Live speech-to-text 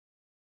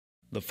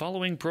The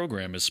following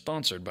program is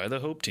sponsored by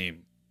the Hope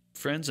Team,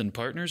 friends and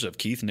partners of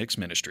Keith Nix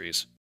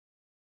Ministries.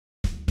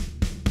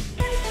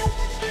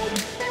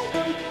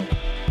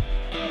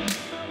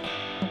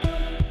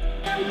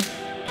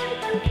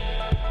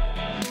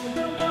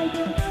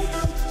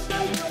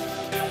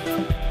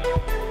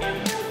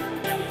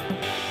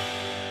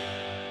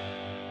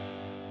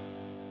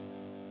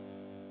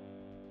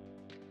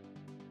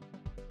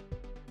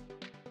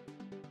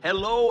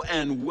 Hello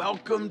and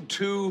welcome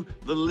to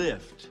The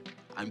Lift.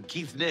 I'm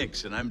Keith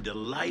Nix, and I'm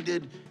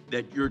delighted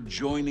that you're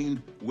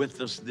joining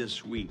with us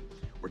this week.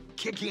 We're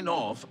kicking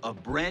off a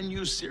brand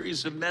new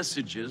series of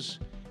messages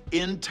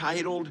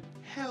entitled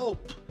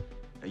Help.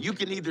 Now, you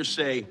can either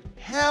say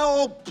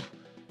help,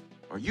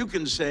 or you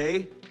can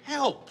say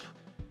help.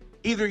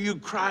 Either you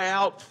cry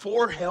out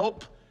for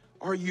help,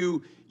 or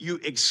you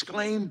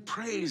exclaim,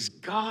 praise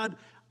God,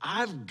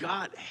 I've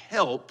got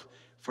help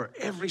for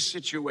every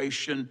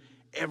situation,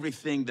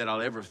 everything that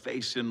I'll ever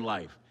face in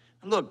life.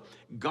 Look,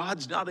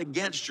 God's not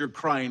against your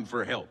crying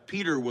for help.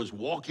 Peter was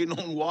walking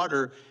on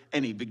water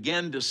and he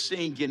began to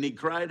sink and he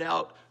cried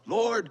out,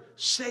 Lord,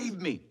 save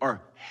me,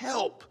 or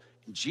help.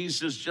 And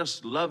Jesus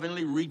just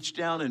lovingly reached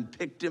down and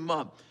picked him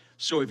up.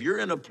 So if you're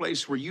in a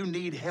place where you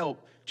need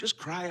help, just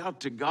cry out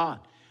to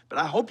God. But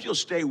I hope you'll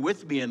stay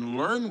with me and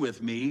learn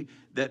with me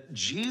that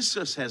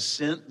Jesus has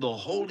sent the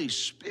Holy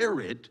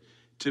Spirit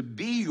to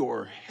be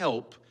your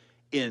help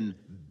in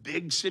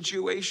big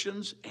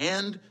situations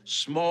and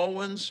small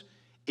ones.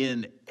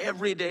 In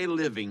everyday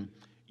living,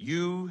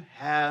 you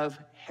have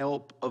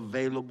help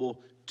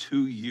available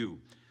to you.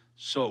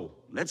 So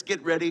let's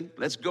get ready.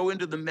 Let's go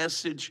into the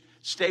message.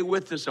 Stay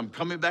with us. I'm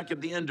coming back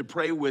at the end to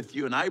pray with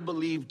you. And I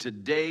believe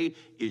today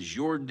is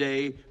your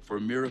day for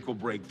miracle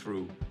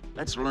breakthrough.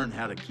 Let's learn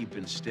how to keep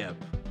in step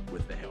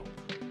with the help.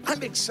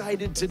 I'm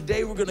excited.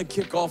 Today we're going to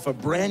kick off a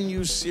brand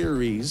new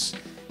series.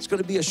 It's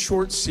going to be a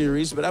short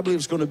series, but I believe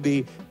it's going to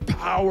be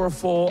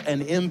powerful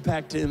and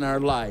impacted in our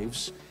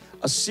lives.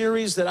 A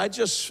series that I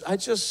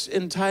just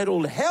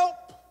entitled Help.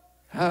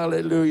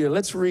 Hallelujah.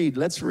 Let's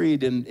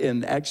read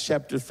in Acts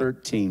chapter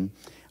 13.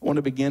 I want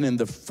to begin in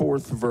the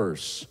 4th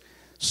verse.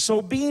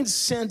 So being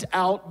sent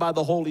out by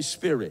the Holy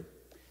Spirit,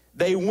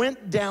 they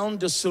went down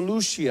to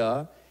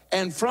Seleucia,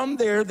 and from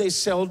there they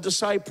sailed to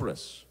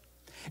Cyprus.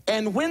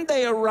 And when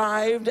they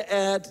arrived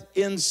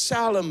in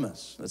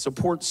Salamis, that's a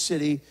port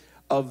city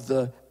of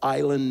the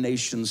island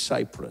nation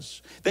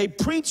Cyprus, they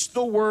preached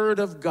the word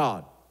of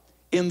God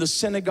in the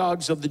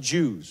synagogues of the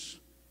Jews.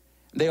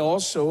 They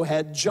also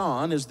had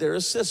John as their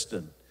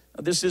assistant.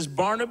 Now, this is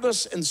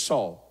Barnabas and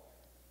Saul.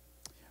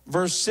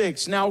 Verse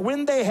 6, now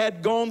when they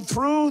had gone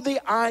through the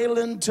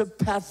island to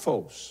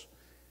Paphos,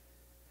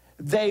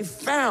 they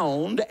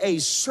found a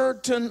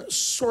certain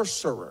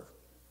sorcerer,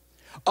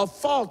 a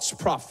false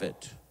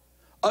prophet,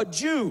 a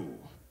Jew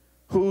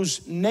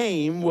whose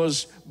name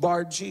was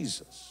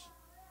Bar-Jesus,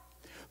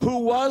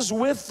 who was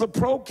with the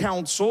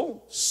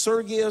proconsul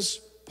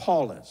Sergius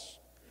Paulus,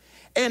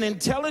 an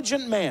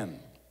intelligent man.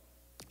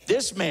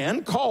 This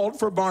man called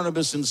for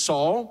Barnabas and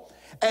Saul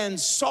and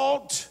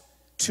sought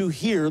to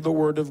hear the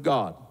word of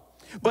God.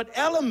 But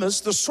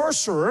Elymas, the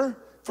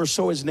sorcerer, for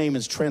so his name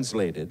is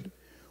translated,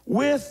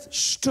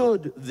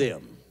 withstood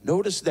them.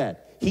 Notice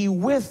that. He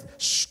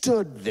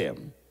withstood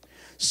them,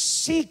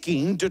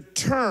 seeking to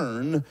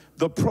turn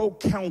the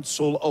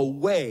proconsul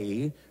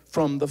away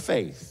from the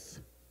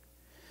faith.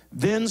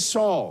 Then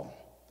Saul,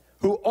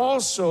 who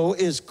also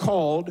is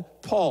called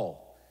Paul.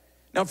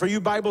 Now, for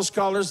you Bible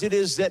scholars, it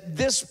is at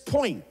this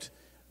point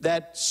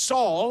that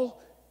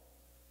Saul,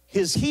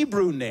 his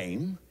Hebrew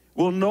name,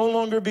 will no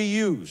longer be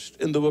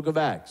used in the book of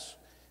Acts,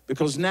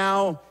 because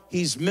now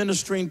he's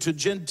ministering to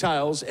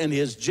Gentiles, and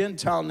his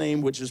Gentile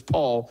name, which is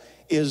Paul,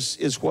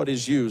 is what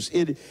is used.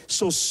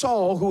 So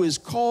Saul, who is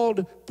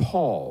called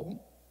Paul,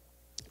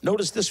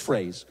 notice this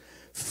phrase,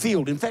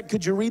 filled. In fact,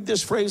 could you read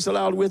this phrase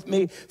aloud with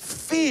me?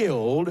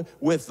 Filled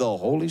with the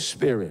Holy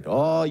Spirit.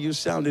 Oh, you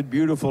sounded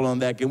beautiful on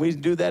that. Can we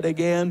do that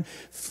again?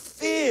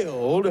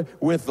 Filled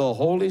with the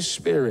Holy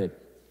Spirit.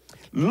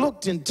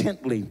 Looked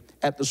intently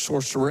at the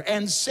sorcerer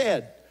and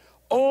said,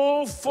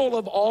 "O full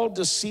of all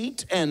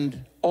deceit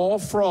and all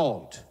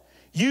fraud,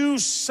 you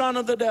son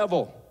of the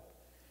devil,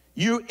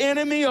 you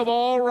enemy of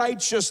all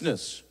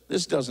righteousness."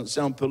 This doesn't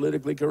sound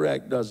politically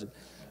correct, does it?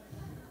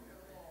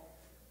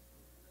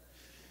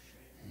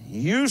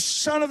 You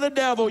son of the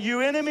devil,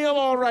 you enemy of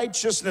all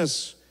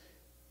righteousness,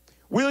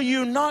 will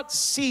you not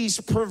cease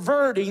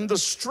perverting the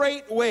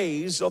straight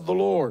ways of the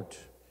Lord?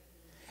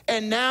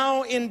 And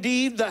now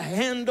indeed the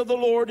hand of the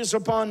Lord is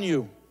upon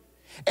you,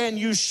 and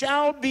you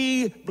shall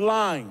be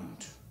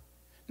blind,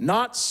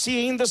 not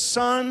seeing the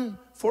sun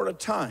for a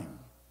time.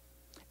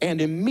 And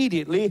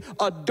immediately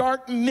a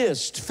dark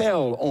mist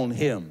fell on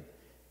him,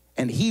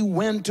 and he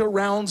went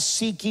around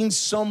seeking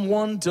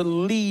someone to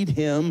lead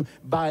him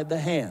by the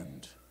hand.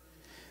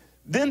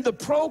 Then the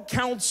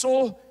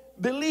proconsul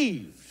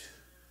believed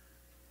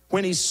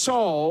when he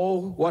saw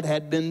what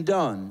had been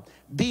done,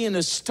 being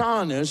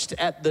astonished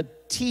at the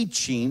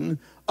teaching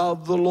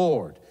of the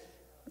Lord.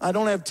 I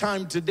don't have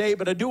time today,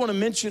 but I do want to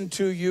mention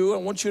to you, I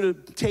want you to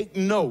take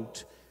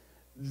note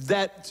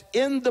that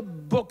in the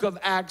book of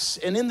Acts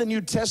and in the New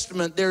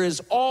Testament, there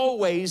is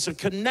always a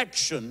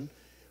connection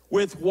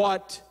with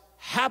what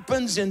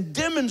happens in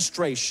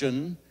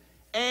demonstration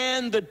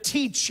and the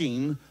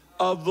teaching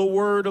of the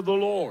word of the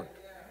Lord.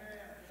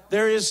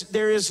 There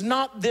is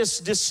not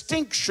this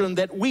distinction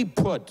that we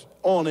put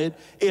on it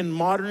in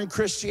modern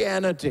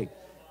Christianity.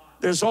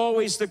 There's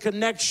always the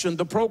connection.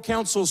 The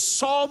proconsul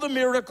saw the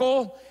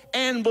miracle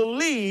and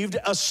believed,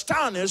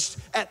 astonished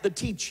at the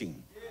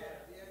teaching.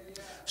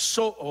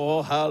 So,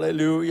 oh,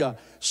 hallelujah.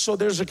 So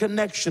there's a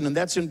connection, and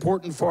that's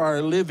important for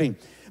our living.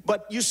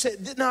 But you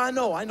said,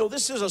 now I know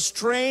this is a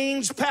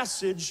strange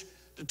passage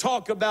to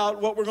talk about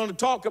what we're going to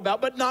talk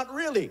about, but not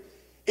really.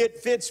 It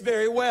fits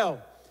very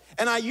well.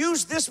 And I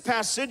use this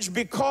passage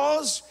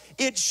because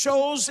it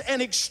shows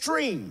an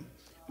extreme.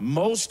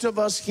 Most of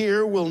us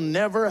here will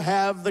never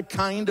have the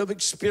kind of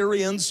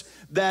experience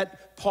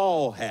that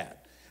Paul had.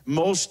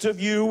 Most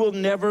of you will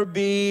never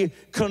be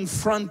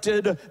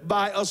confronted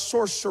by a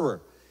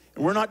sorcerer.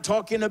 And we're not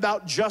talking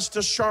about just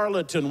a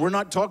charlatan. We're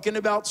not talking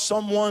about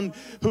someone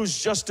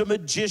who's just a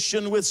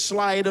magician with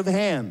sleight of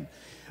hand.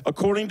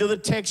 According to the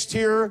text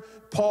here,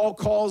 Paul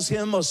calls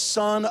him a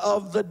son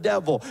of the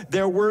devil.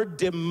 There were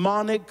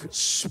demonic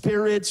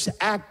spirits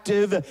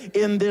active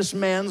in this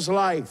man's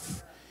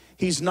life.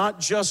 He's not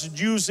just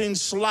using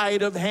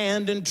sleight of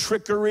hand and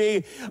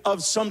trickery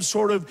of some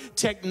sort of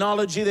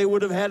technology they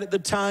would have had at the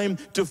time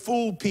to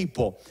fool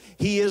people.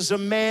 He is a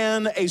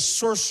man, a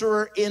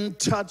sorcerer in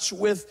touch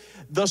with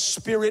the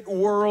spirit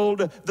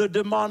world, the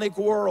demonic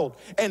world.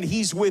 And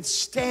he's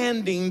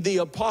withstanding the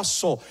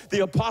apostle.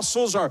 The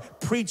apostles are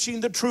preaching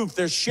the truth.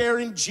 They're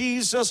sharing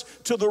Jesus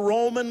to the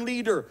Roman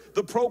leader,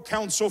 the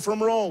proconsul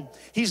from Rome.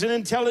 He's an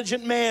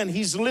intelligent man.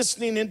 He's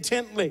listening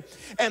intently.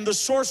 And the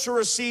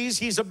sorcerer sees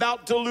he's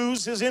about to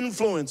lose his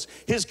influence,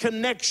 his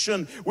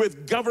connection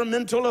with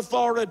governmental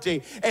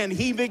authority. And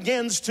he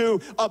begins to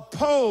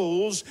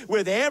oppose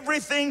with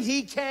everything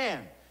he can.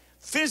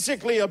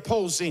 Physically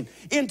opposing,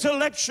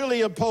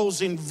 intellectually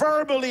opposing,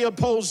 verbally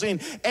opposing,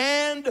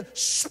 and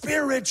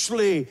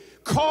spiritually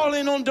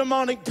calling on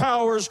demonic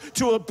powers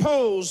to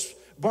oppose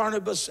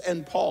Barnabas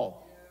and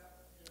Paul.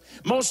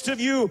 Most of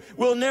you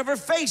will never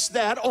face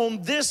that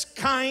on this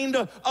kind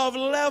of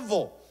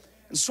level.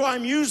 And so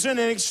I'm using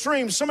an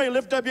extreme. Somebody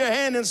lift up your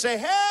hand and say,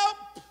 help!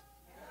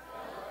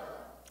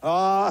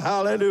 Oh,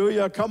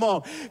 hallelujah. Come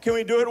on. Can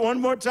we do it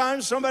one more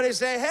time? Somebody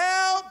say,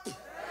 help!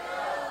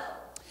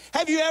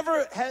 Have you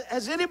ever,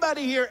 has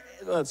anybody here,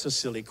 that's a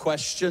silly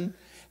question.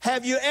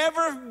 Have you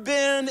ever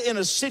been in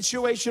a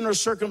situation or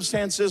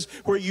circumstances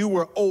where you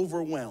were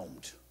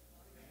overwhelmed?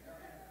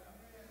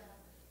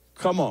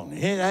 Come on,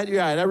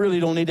 I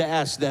really don't need to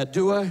ask that,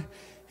 do I?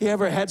 You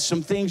ever had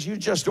some things you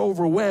just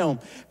overwhelmed?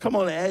 Come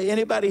on,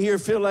 anybody here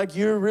feel like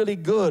you're really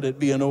good at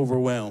being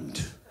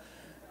overwhelmed?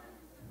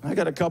 I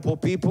got a couple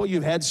of people,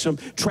 you've had some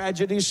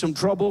tragedies, some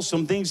trouble,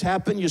 some things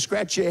happen, you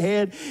scratch your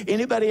head.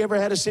 Anybody ever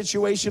had a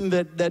situation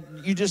that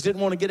you just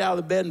didn't want to get out of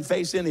the bed and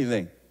face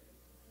anything?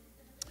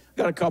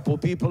 Got a couple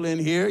of people in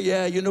here,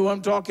 yeah, you know what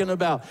I'm talking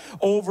about,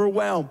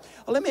 overwhelmed.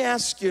 Well, let me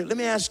ask you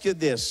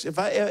this. If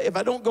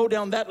I don't go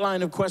down that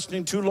line of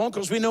questioning too long,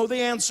 because we know the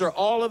answer,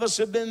 all of us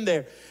have been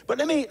there. But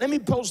let me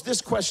pose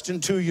this question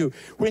to you.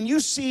 When you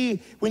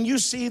see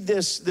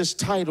this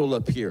title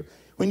up here,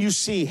 when you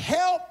see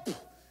help,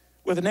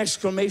 with an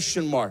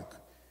exclamation mark.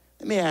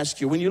 Let me ask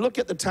you, when you look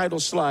at the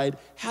title slide,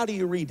 how do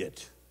you read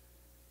it?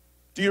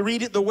 Do you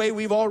read it the way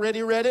we've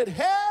already read it?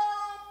 Help!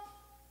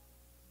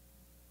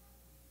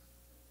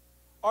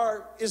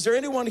 Or is there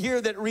anyone here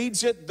that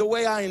reads it the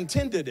way I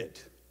intended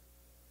it?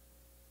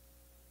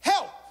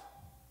 Help!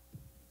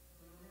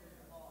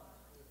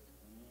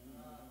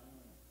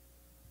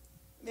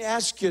 Let me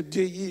ask you,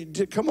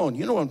 come on,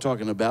 you know what I'm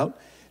talking about.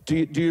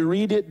 Do you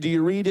read it? Do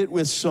you read it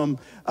with some,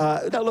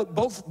 now look,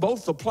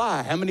 both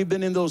apply. How many have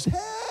been in those,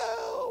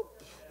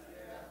 help?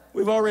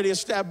 We've already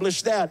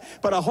established that.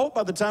 But I hope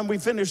by the time we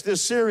finish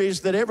this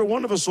series that every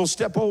one of us will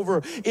step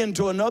over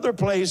into another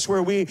place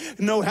where we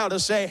know how to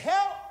say,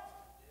 help.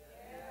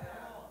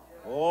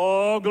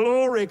 Oh,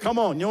 glory. Come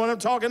on. You know what I'm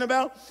talking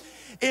about?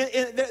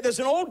 There's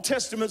an Old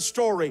Testament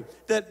story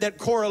that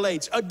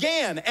correlates.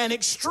 Again, an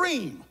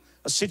extreme.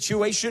 A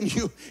situation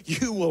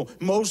you will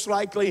most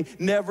likely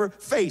never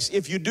face.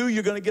 If you do,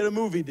 you're going to get a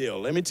movie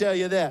deal. Let me tell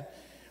you that.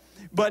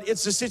 But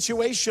it's a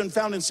situation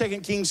found in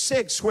 2 Kings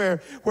 6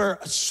 where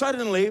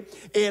suddenly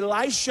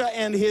Elisha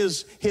and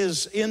his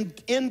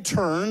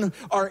intern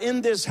are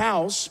in this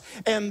house.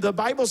 And the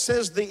Bible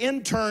says the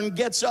intern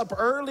gets up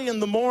early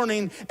in the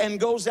morning and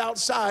goes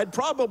outside,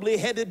 probably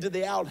headed to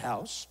the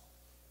outhouse.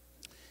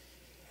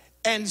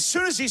 And as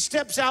soon as he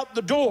steps out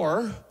the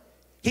door,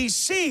 he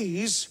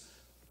sees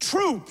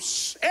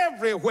troops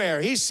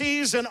everywhere. He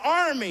sees an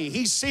army.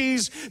 He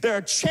sees there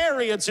are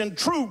chariots and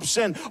troops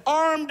and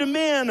armed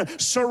men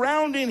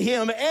surrounding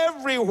him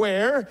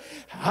everywhere.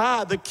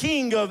 The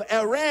king of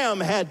Aram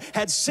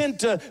had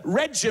sent a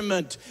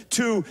regiment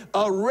to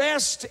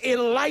arrest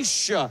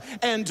Elisha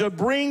and to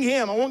bring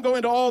him. I won't go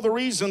into all the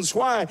reasons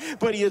why,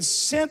 but he had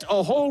sent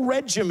a whole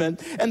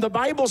regiment, and the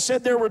Bible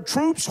said there were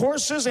troops,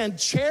 horses, and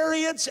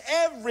chariots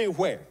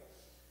everywhere.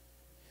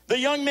 The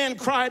young man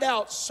cried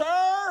out,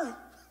 "Sir,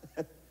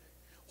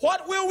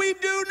 what will we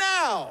do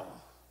now?"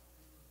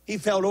 He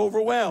felt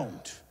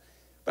overwhelmed.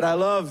 But I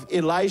love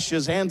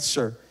Elisha's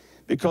answer,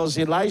 because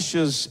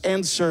Elisha's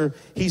answer,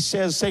 he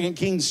says, 2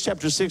 Kings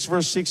chapter 6,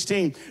 verse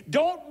 16,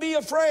 "Don't be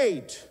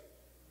afraid,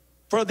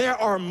 for there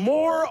are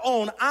more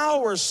on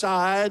our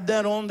side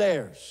than on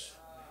theirs."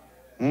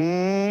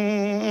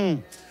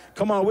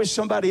 Come on, I wish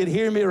somebody would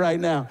hear me right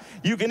now.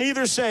 You can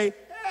either say,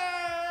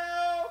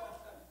 "Help,"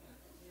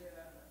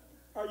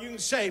 or you can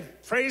say,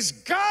 "Praise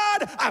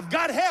God, I've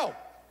got help."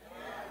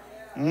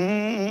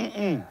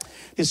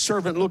 His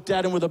servant looked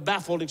at him with a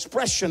baffled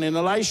expression, and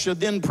Elisha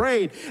then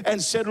prayed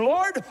and said,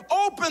 "Lord,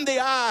 open the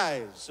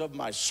eyes of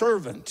my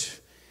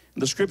servant."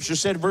 And the scripture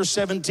said, verse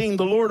 17,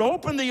 the Lord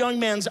opened the young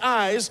man's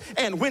eyes,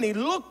 and when he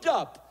looked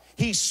up,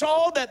 he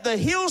saw that the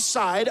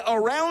hillside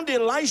around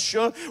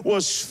Elisha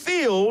was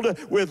filled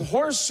with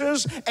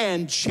horses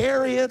and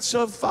chariots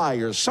of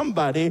fire.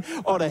 Somebody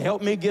ought to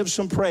help me give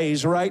some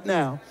praise right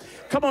now.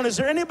 Come on, is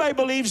there anybody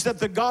believes that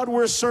the God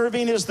we're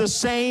serving is the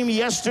same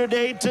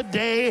yesterday,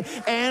 today,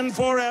 and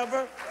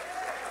forever?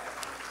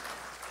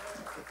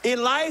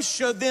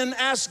 Elisha then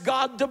asked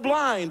God to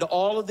blind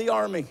all of the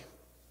army.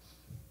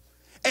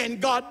 And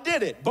God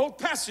did it. Both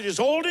passages,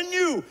 old and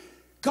new.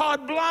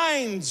 God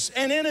blinds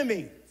an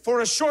enemy for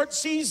a short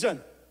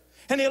season.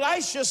 And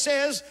Elisha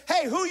says,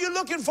 "Hey, who are you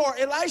looking for,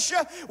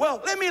 Elisha?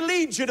 Well, let me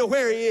lead you to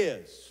where he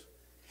is."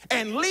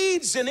 And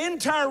leads an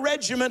entire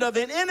regiment of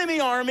an enemy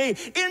army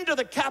into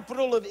the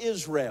capital of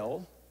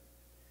Israel.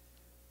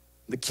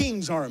 The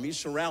king's army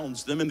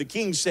surrounds them, and the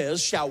king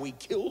says, "Shall we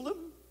kill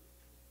them?"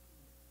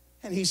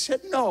 And he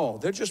said, "No,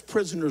 they're just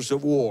prisoners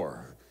of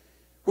war.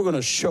 We're going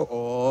to show,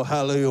 oh,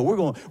 hallelujah, we're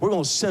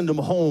going to send them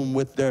home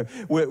with their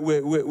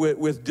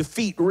with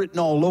defeat written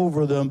all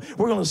over them.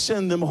 We're going to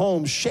send them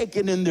home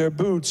shaking in their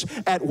boots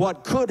at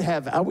what could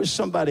have." I wish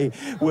somebody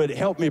would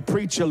help me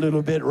preach a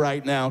little bit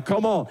right now.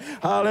 Come on.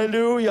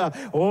 Hallelujah.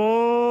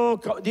 Oh,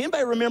 do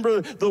anybody remember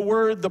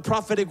the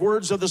prophetic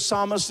words of the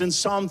psalmist in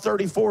Psalm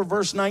 34,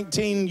 verse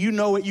 19? You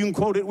know it. You can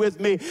quote it with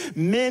me.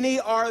 "Many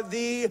are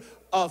the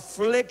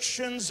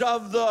afflictions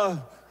of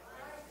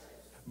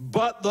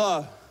but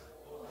the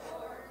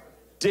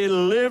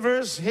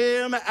delivers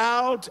him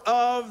out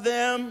of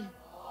them."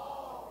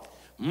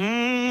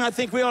 I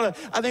think we ought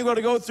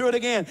to go through it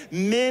again.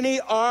 Many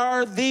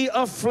are the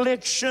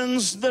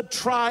afflictions, the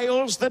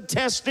trials, the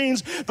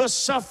testings, the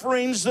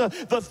sufferings,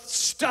 the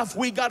stuff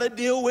we got to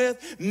deal with.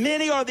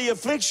 Many are the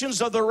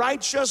afflictions of the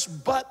righteous,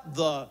 but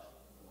the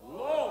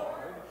Lord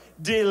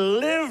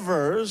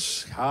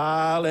delivers,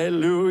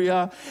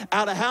 hallelujah,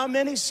 out of how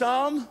many?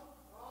 Some?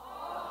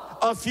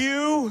 A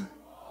few?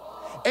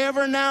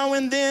 Ever now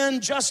and then,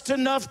 just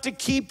enough to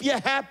keep you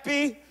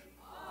happy?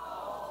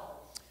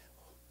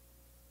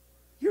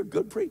 You're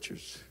good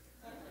preachers.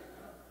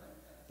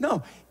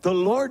 No, the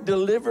Lord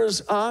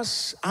delivers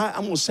us.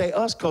 I'm going to say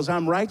us because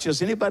I'm righteous.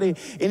 Anybody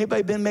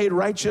been made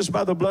righteous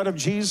by the blood of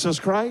Jesus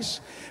Christ?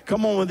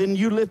 Come on, then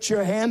you lift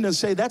your hand and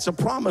say, "That's a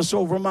promise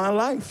over my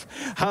life."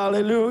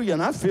 Hallelujah.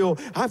 And I feel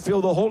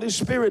the Holy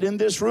Spirit in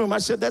this room. I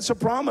said, "That's a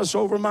promise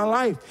over my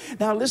life."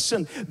 Now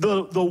listen,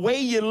 the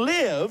way you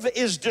live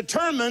is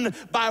determined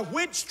by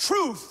which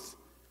truth.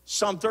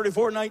 Psalm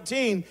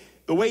 34:19,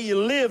 the way you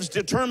live is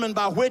determined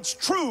by which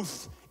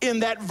truth in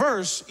that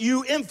verse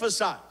you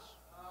emphasize.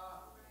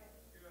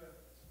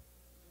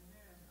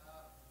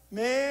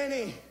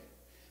 Many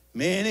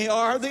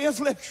are the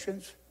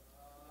afflictions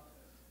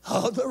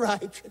of the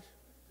righteous.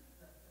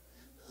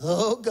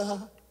 Oh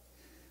God,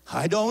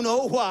 I don't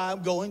know why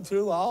I'm going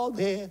through all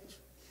this.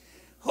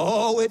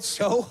 Oh, it's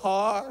so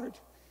hard.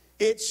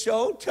 It's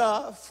so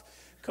tough.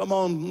 Come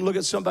on, look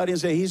at somebody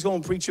and say, "He's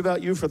going to preach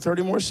about you for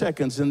 30 more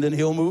seconds and then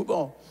he'll move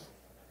on."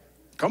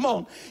 Come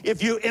on.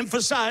 If you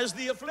emphasize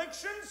the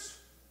afflictions,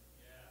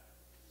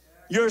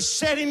 you're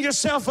setting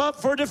yourself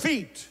up for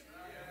defeat.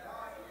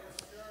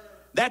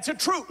 That's a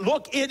truth.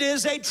 Look, it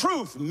is a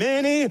truth.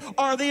 Many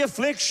are the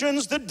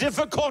afflictions, the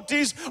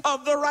difficulties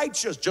of the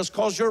righteous. Just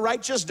because you're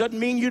righteous doesn't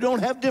mean you don't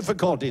have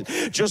difficulties.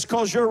 Just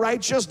because you're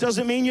righteous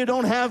doesn't mean you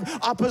don't have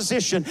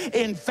opposition.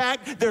 In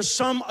fact, there's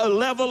some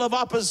level of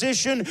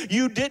opposition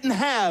you didn't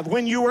have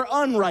when you were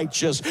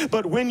unrighteous.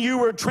 But when you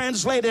were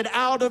translated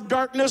out of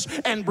darkness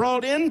and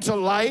brought into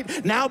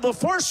light, now the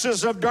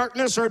forces of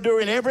darkness are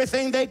doing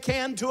everything they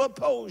can to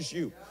oppose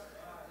you.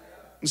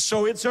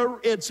 So it's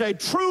a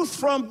truth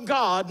from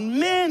God.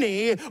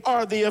 Many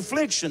are the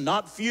affliction,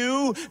 not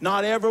few,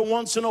 not every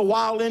once in a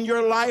while in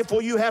your life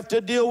will you have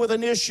to deal with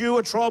an issue,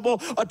 a trouble,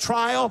 a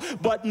trial,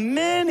 but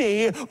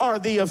many are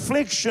the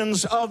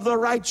afflictions of the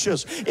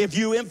righteous. If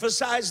you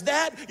emphasize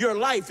that, your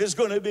life is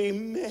going to be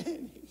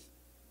many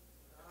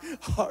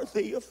are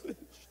the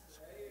afflictions.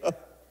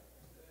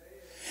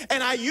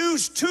 And I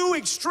use two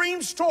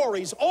extreme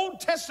stories,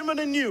 Old Testament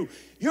and New.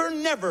 You're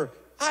never,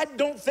 I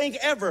don't think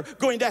ever,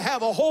 going to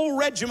have a whole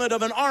regiment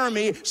of an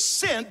army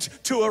sent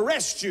to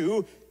arrest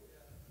you.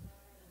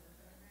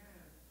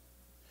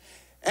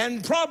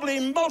 And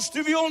probably most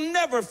of you will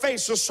never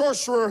face a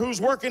sorcerer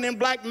who's working in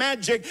black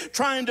magic,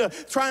 trying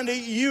to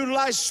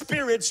utilize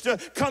spirits to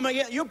come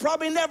again. You'll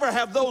probably never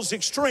have those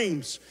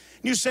extremes.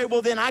 You say,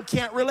 well, then I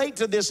can't relate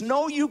to this.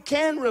 No, you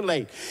can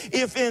relate.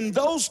 If in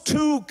those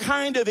two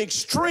kind of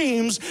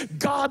extremes,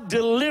 God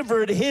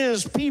delivered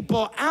his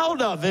people out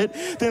of it,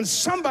 then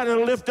somebody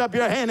will lift up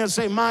your hand and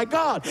say, my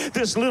God,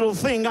 this little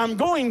thing I'm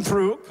going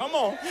through, come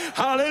on,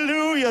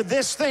 hallelujah,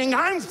 this thing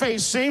I'm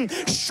facing,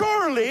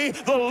 surely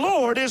the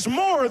Lord is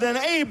more than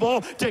able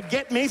to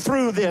get me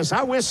through this.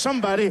 I wish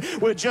somebody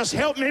would just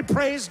help me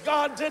praise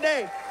God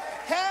today.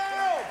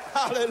 Help,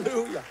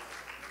 hallelujah.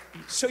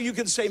 So you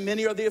can say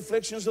many are the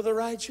afflictions of the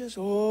righteous.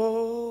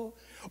 Oh.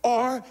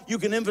 Or you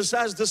can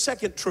emphasize the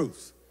second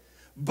truth.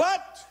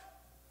 But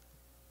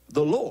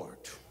the Lord.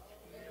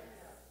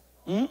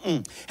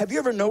 Have you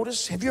ever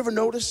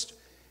noticed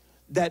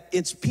that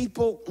it's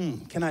people,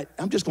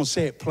 I'm just going to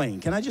say it plain.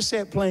 Can I just say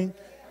it plain?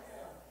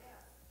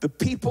 The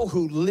people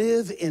who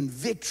live in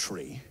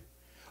victory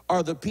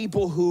are the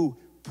people who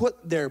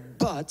put their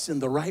butts in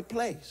the right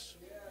place.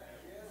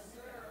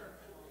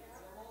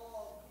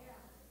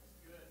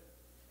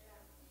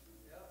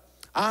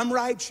 I'm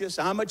righteous,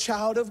 I'm a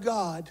child of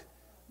God,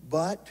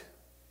 but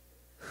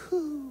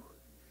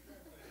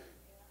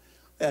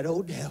that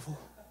old devil.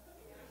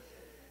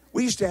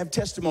 We used to have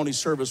testimony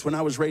service when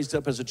I was raised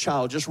up as a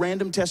child, just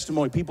random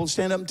testimony. People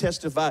stand up and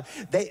testify.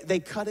 They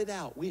cut it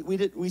out.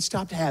 We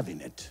stopped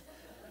having it.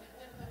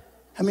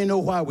 How many know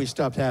why we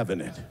stopped having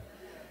it?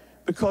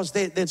 Because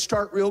they'd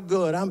start real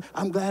good.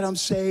 I'm glad I'm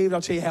saved.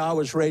 I'll tell you how I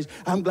was raised.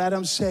 I'm glad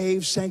I'm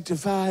saved,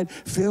 sanctified,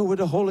 filled with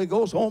the Holy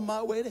Ghost, on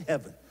my way to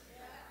heaven.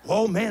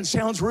 Oh, man,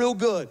 sounds real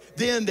good.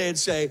 Then they'd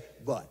say,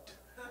 but.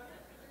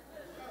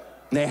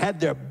 And they had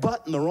their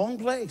butt in the wrong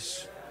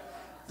place.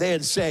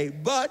 They'd say,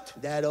 but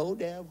that old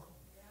devil.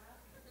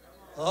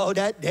 Oh,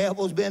 that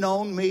devil's been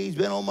on me. He's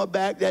been on my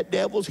back. That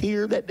devil's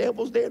here. That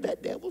devil's there.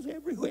 That devil's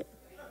everywhere.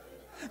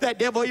 That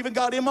devil even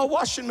got in my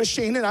washing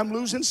machine and I'm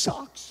losing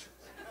socks.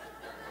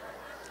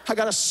 I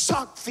got a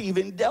sock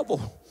thieving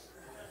devil.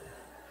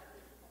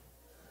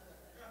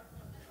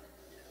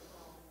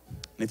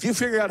 If you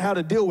figure out how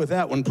to deal with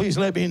that one, please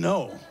let me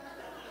know.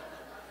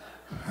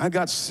 I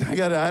got so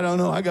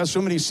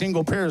many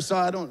single pairs, so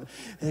I don't,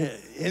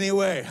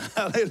 anyway,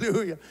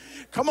 hallelujah.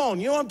 Come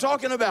on, you know what I'm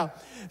talking about.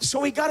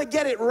 So we got to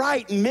get it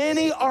right.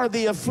 Many are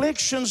the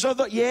afflictions of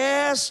the,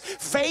 yes,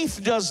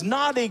 faith does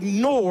not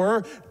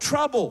ignore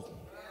trouble.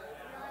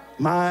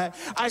 I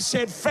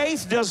said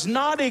faith does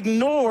not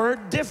ignore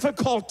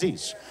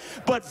difficulties,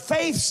 but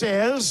faith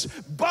says,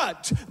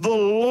 but the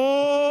Lord,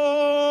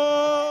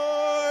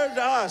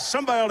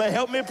 somebody ought to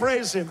help me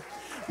praise him.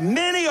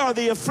 Many are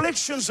the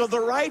afflictions of the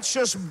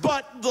righteous,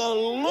 but the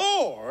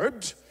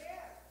Lord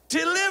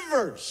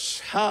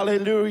delivers.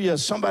 Hallelujah.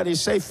 Somebody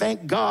say,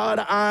 thank God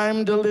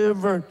I'm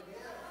delivered.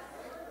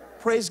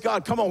 Praise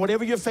God. Come on,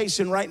 whatever you're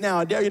facing right now,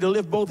 I dare you to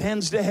lift both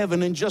hands to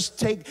heaven and just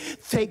take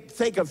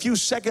a few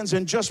seconds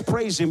and just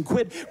praise him.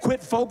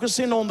 Quit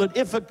focusing on the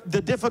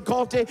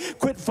difficulty.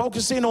 Quit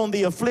focusing on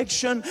the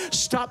affliction.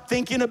 Stop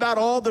thinking about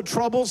all the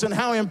troubles and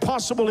how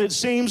impossible it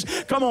seems.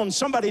 Come on,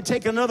 somebody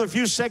take another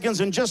few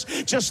seconds and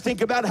just think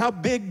about how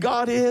big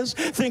God is.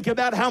 Think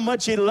about how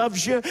much he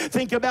loves you.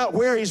 Think about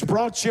where he's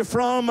brought you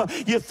from.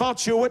 You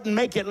thought you wouldn't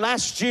make it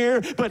last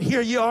year, but here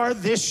you are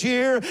this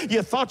year.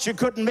 You thought you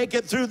couldn't make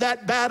it through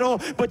that battle,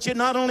 but you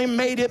not only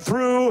made it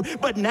through,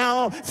 but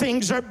now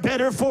things are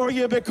better for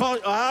you because,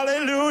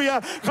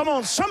 hallelujah. Come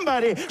on,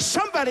 somebody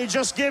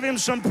just give him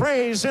some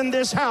praise in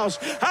this house.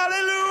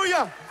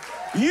 Hallelujah.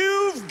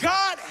 You've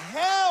got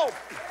help.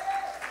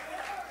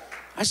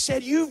 I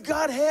said, you've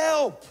got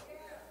help.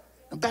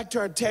 Now back to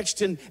our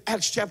text in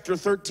Acts chapter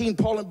 13.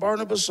 Paul and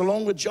Barnabas,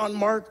 along with John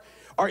Mark,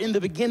 are in the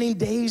beginning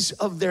days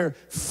of their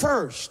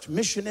first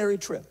missionary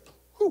trip.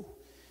 Whew.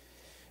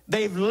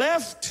 They've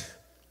left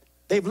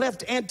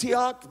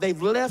Antioch.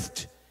 They've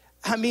left,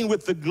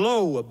 with the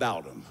glow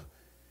about them.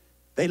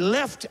 They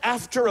left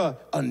after an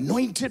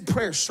anointed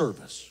prayer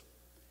service.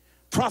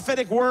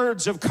 Prophetic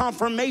words of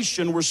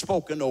confirmation were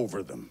spoken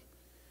over them.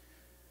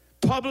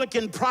 Public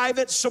and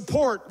private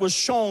support was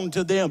shown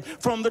to them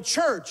from the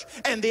church,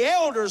 and the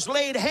elders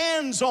laid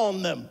hands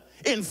on them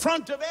in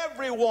front of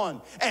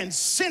everyone and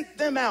sent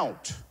them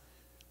out.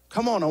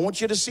 Come on, I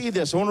want you to see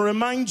this. I want to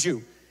remind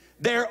you,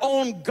 they're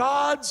on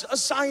God's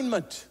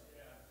assignment.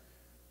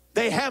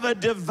 They have a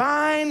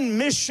divine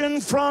mission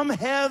from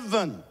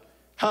heaven.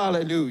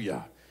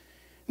 Hallelujah.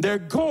 They're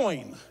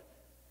going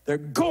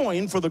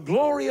for the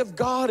glory of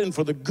God and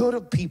for the good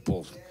of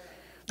people.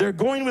 They're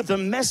going with the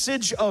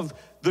message of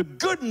the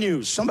good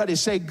news. Somebody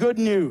say good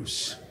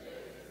news.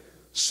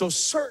 So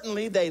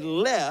certainly they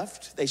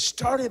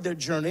started their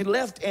journey,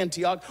 left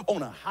Antioch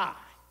on a high.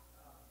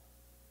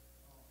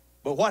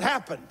 But what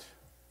happened?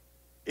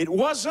 It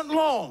wasn't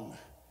long,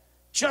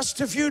 just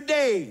a few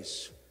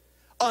days,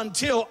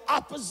 until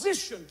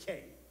opposition came.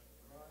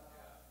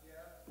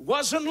 It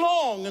wasn't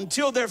long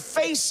until they're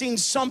facing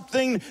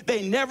something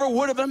they never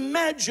would have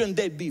imagined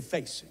they'd be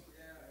facing.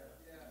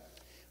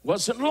 It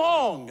wasn't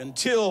long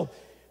until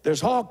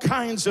there's all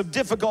kinds of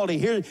difficulty.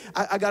 Here,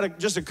 I got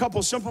just a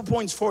couple simple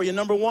points for you.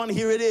 Number one,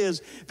 here it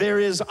is. There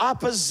is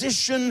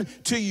opposition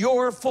to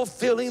your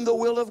fulfilling the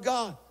will of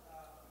God.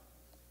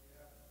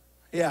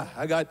 Yeah,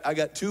 I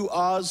got two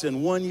ahs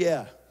and one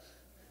yeah.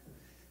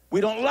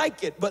 We don't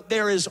like it, but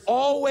there is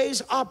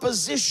always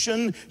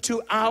opposition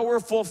to our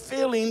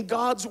fulfilling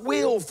God's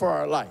will for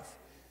our life.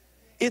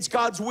 It's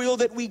God's will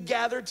that we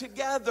gather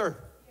together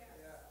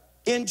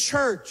in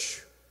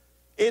church.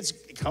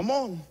 Come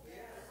on.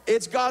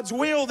 It's God's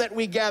will that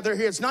we gather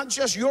here. It's not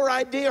just your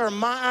idea or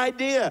my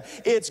idea.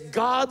 It's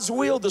God's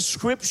will. The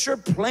scripture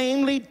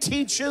plainly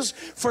teaches,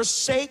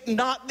 forsake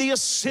not the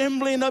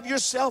assembling of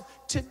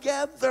yourself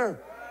together.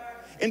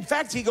 In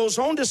fact, he goes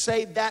on to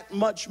say that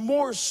much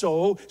more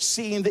so,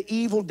 seeing the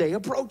evil day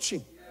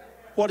approaching.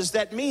 What does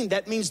that mean?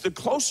 That means the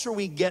closer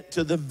we get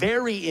to the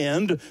very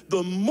end,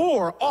 the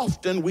more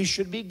often we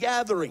should be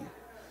gathering.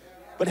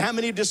 But how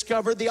many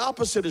discovered the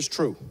opposite is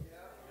true?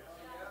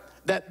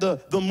 That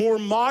the more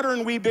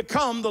modern we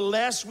become, the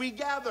less we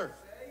gather.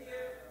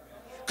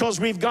 Because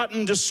we've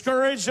gotten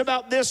discouraged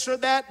about this or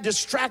that,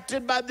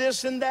 distracted by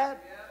this and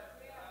that.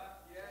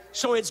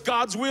 So it's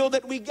God's will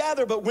that we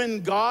gather. But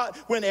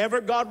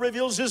whenever God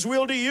reveals his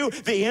will to you,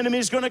 the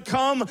enemy's going to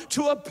come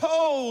to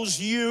oppose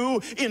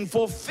you in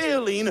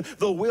fulfilling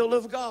the will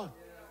of God.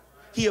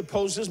 He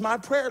opposes my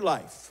prayer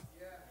life.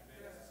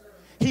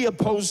 He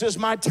opposes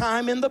my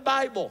time in the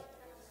Bible.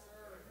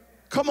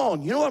 Come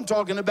on, you know what I'm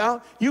talking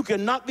about. You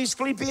cannot be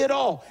sleepy at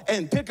all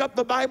and pick up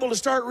the Bible to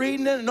start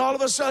reading it, and all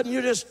of a sudden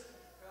you just,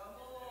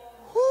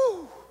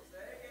 whoo.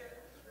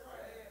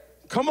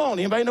 Come on,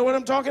 anybody know what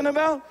I'm talking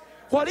about?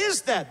 What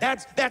is that?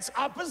 That's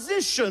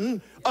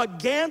opposition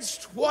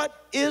against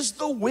what is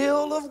the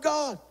will of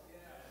God.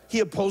 He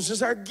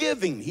opposes our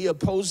giving. He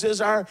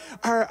opposes our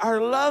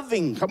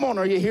loving. Come on,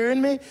 are you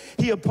hearing me?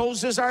 He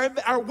opposes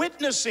our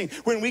witnessing.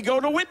 When we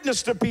go to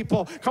witness to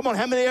people, come on,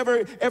 how many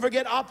ever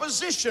get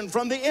opposition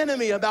from the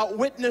enemy about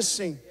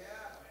witnessing?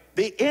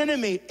 The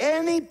enemy,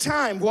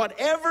 anytime,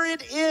 whatever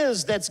it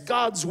is that's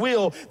God's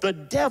will, the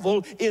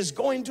devil is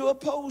going to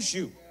oppose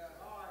you.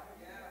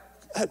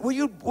 Will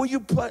you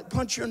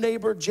punch your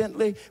neighbor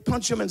gently?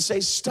 Punch him and say,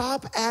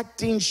 stop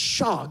acting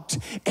shocked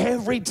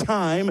every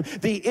time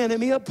the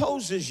enemy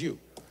opposes you.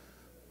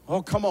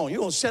 Oh, come on. You're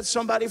going to set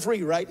somebody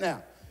free right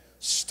now.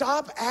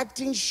 Stop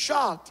acting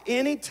shocked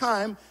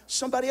anytime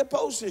somebody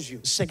opposes you.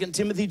 2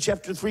 Timothy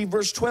chapter 3,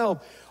 verse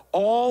 12.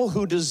 All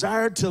who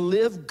desire to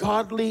live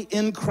godly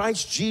in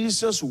Christ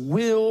Jesus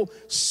will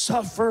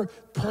suffer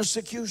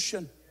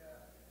persecution.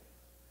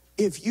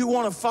 If you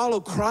want to follow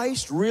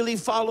Christ, really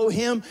follow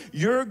him,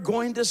 you're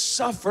going to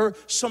suffer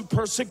some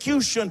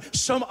persecution,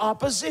 some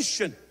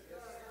opposition.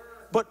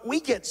 But we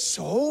get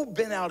so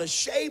bent out of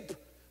shape,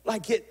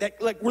 like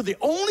we're the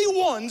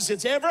only ones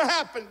it's ever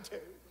happened to.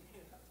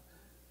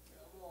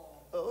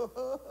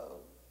 Oh.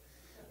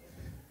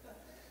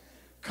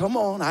 Come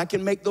on, I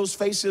can make those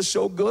faces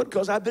so good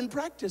because I've been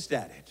practiced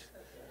at it.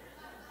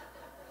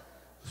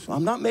 So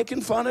I'm not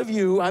making fun of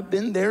you. I've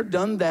been there,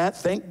 done that.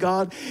 Thank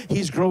God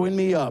he's growing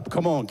me up.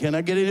 Come on, can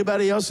I get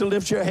anybody else to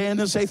lift your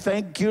hand and say,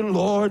 thank you,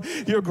 Lord,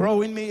 you're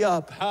growing me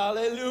up.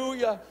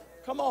 Hallelujah.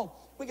 Come on,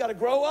 we got to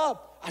grow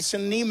up. I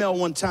sent an email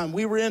one time.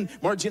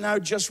 Margie and I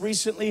were just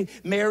recently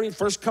married,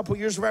 first couple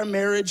years of our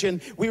marriage,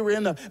 and we were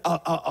in a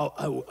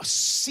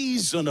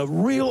season of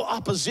real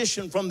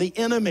opposition from the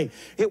enemy.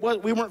 We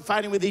weren't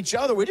fighting with each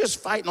other. We were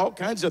just fighting all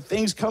kinds of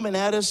things coming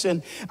at us.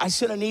 And I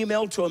sent an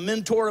email to a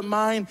mentor of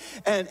mine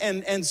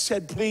and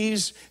said,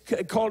 please,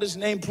 called his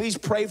name, please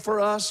pray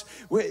for us.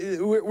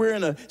 We're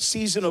in a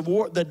season of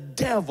war. The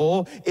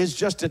devil is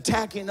just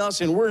attacking us,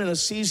 and we're in a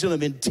season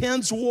of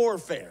intense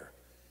warfare.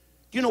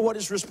 You know what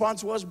his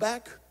response was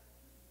back?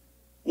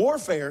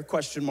 Warfare,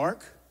 question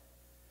mark.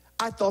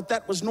 I thought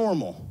that was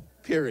normal,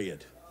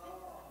 period.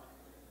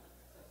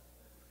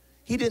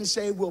 He didn't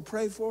say, we'll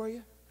pray for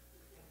you.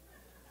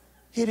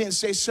 He didn't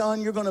say,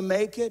 son, you're going to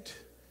make it.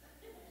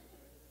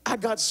 I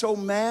got so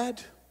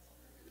mad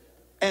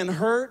and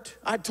hurt.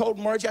 I told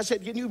Margie, I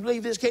said, can you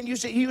believe this? Can you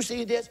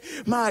see this?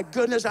 My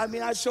goodness, I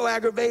mean, I was so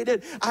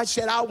aggravated. I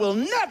said, I will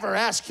never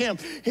ask him.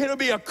 It'll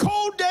be a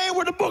cold day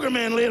where the booger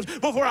man lives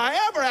before I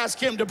ever ask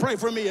him to pray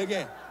for me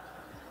again.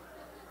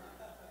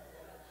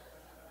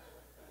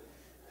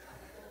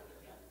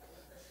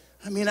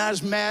 I mean, I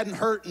was mad and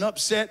hurt and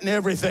upset and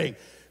everything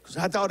because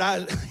I thought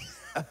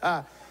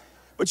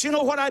But you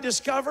know what I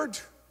discovered?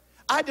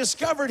 I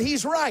discovered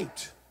he's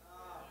right.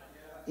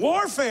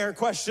 Warfare,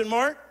 question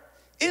mark.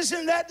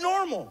 Isn't that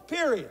normal?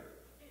 Period.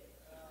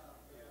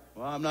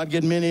 Well, I'm not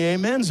getting many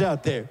amens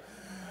out there.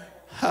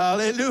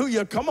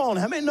 Hallelujah. Come on.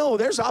 How many know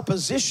there's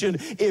opposition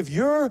if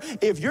you're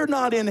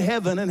not in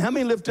heaven? And how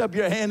many lift up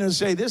your hand and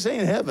say, this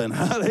ain't heaven?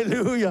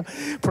 Hallelujah.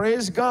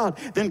 Praise God.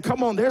 Then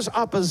come on, there's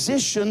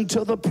opposition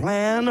to the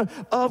plan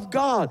of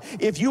God.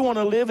 If you want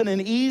to live in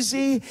an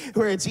easy,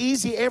 where it's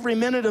easy every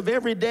minute of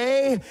every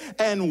day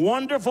and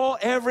wonderful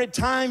every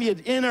time you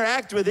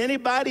interact with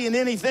anybody and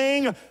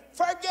anything,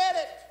 forget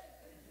it.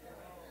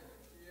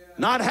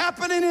 Not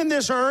happening in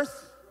this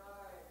earth.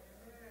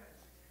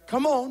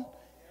 Come on.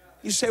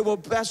 You say, well,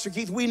 Pastor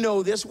Keith, we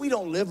know this. We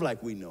don't live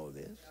like we know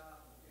this.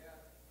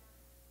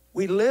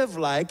 We live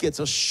like it's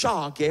a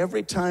shock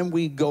every time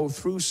we go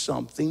through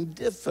something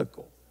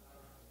difficult.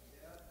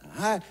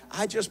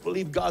 I just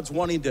believe God's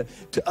wanting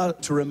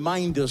to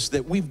remind us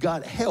that we've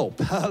got help.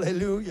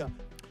 Hallelujah.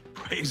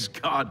 Praise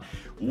God.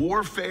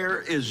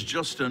 Warfare is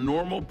just a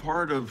normal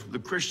part of the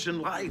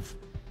Christian life.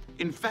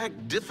 In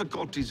fact,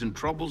 difficulties and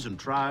troubles and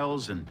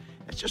trials, and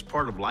it's just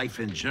part of life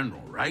in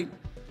general, right?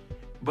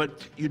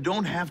 But you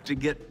don't have to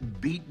get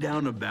beat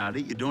down about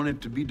it. You don't have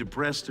to be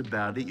depressed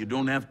about it. You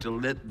don't have to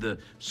let the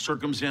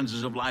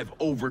circumstances of life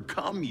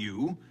overcome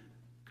you,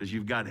 because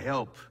you've got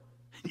help.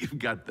 You've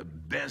got the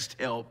best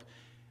help.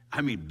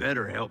 I mean,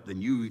 better help than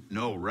you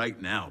know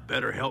right now.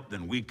 Better help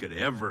than we could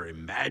ever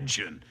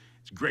imagine.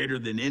 It's greater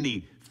than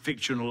any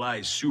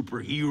fictionalized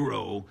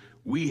superhero.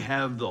 We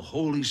have the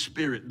Holy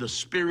Spirit, the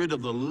Spirit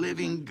of the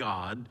living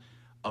God,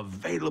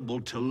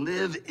 available to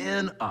live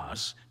in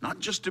us, not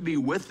just to be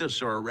with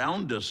us or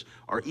around us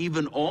or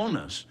even on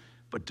us,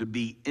 but to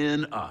be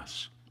in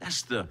us.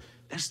 That's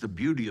the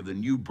beauty of the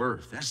new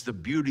birth. That's the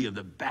beauty of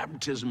the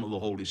baptism of the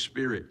Holy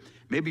Spirit.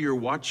 Maybe you're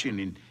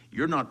watching and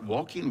you're not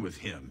walking with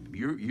him.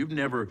 You've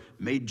never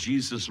made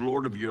Jesus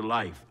Lord of your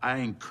life. I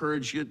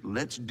encourage you,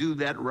 let's do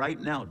that right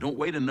now. Don't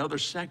wait another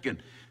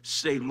second.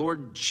 Say,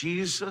 Lord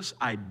Jesus,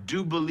 I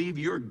do believe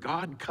you're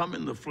God come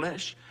in the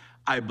flesh.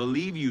 I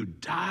believe you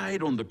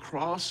died on the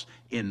cross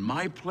in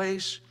my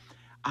place.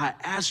 I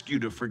ask you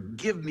to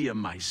forgive me of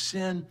my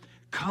sin.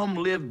 Come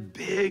live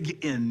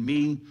big in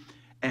me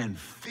and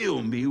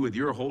fill me with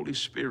your Holy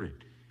Spirit.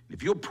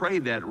 If you'll pray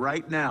that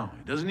right now,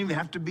 it doesn't even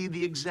have to be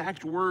the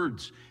exact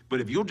words, but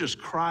if you'll just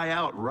cry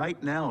out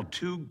right now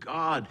to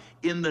God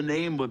in the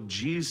name of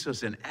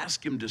Jesus and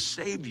ask him to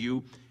save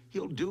you,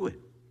 he'll do it.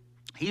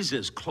 He's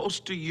as close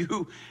to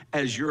you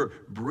as you're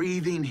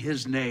breathing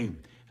his name.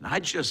 And I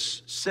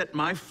just set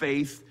my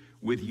faith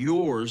with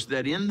yours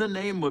that in the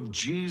name of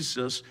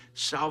Jesus,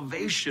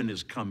 salvation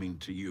is coming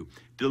to you.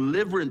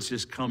 Deliverance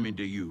is coming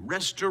to you.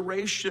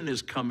 Restoration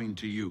is coming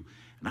to you.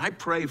 And I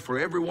pray for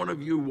every one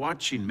of you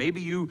watching. Maybe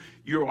you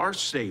are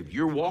saved.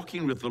 You're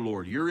walking with the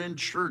Lord. You're in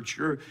church.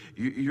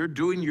 You're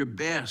doing your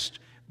best,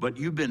 but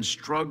you've been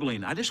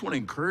struggling. I just want to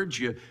encourage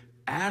you.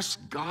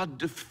 Ask God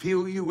to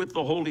fill you with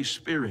the Holy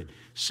Spirit.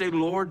 Say,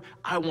 Lord,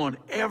 I want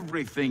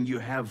everything you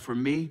have for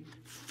me.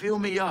 Fill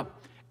me up.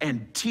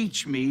 And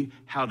teach me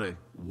how to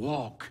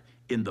walk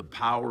in the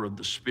power of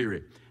the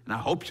Spirit. And I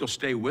hope you'll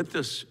stay with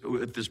us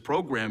with this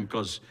program,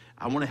 because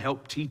I want to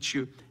help teach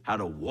you how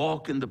to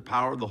walk in the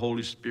power of the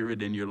Holy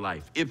Spirit in your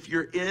life. If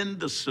you're in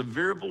the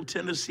Sevierville,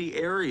 Tennessee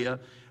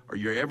area, or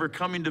you're ever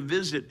coming to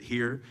visit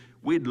here,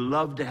 we'd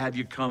love to have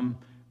you come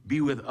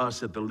be with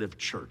us at the Lift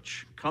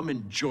Church. Come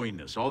and join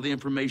us. All the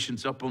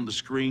information's up on the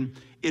screen.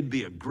 It'd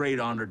be a great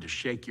honor to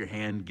shake your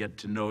hand, get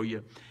to know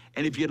you.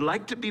 And if you'd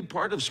like to be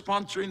part of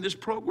sponsoring this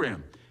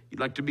program, you'd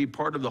like to be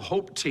part of the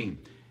Hope Team,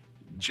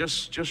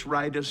 just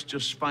write us,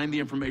 just find the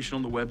information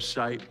on the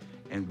website,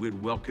 and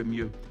we'd welcome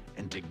you.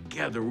 And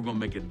together, we're going to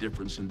make a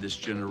difference in this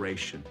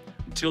generation.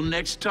 Until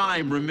next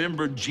time,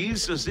 remember,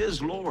 Jesus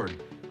is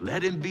Lord.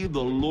 Let him be the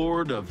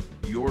Lord of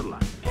your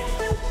life.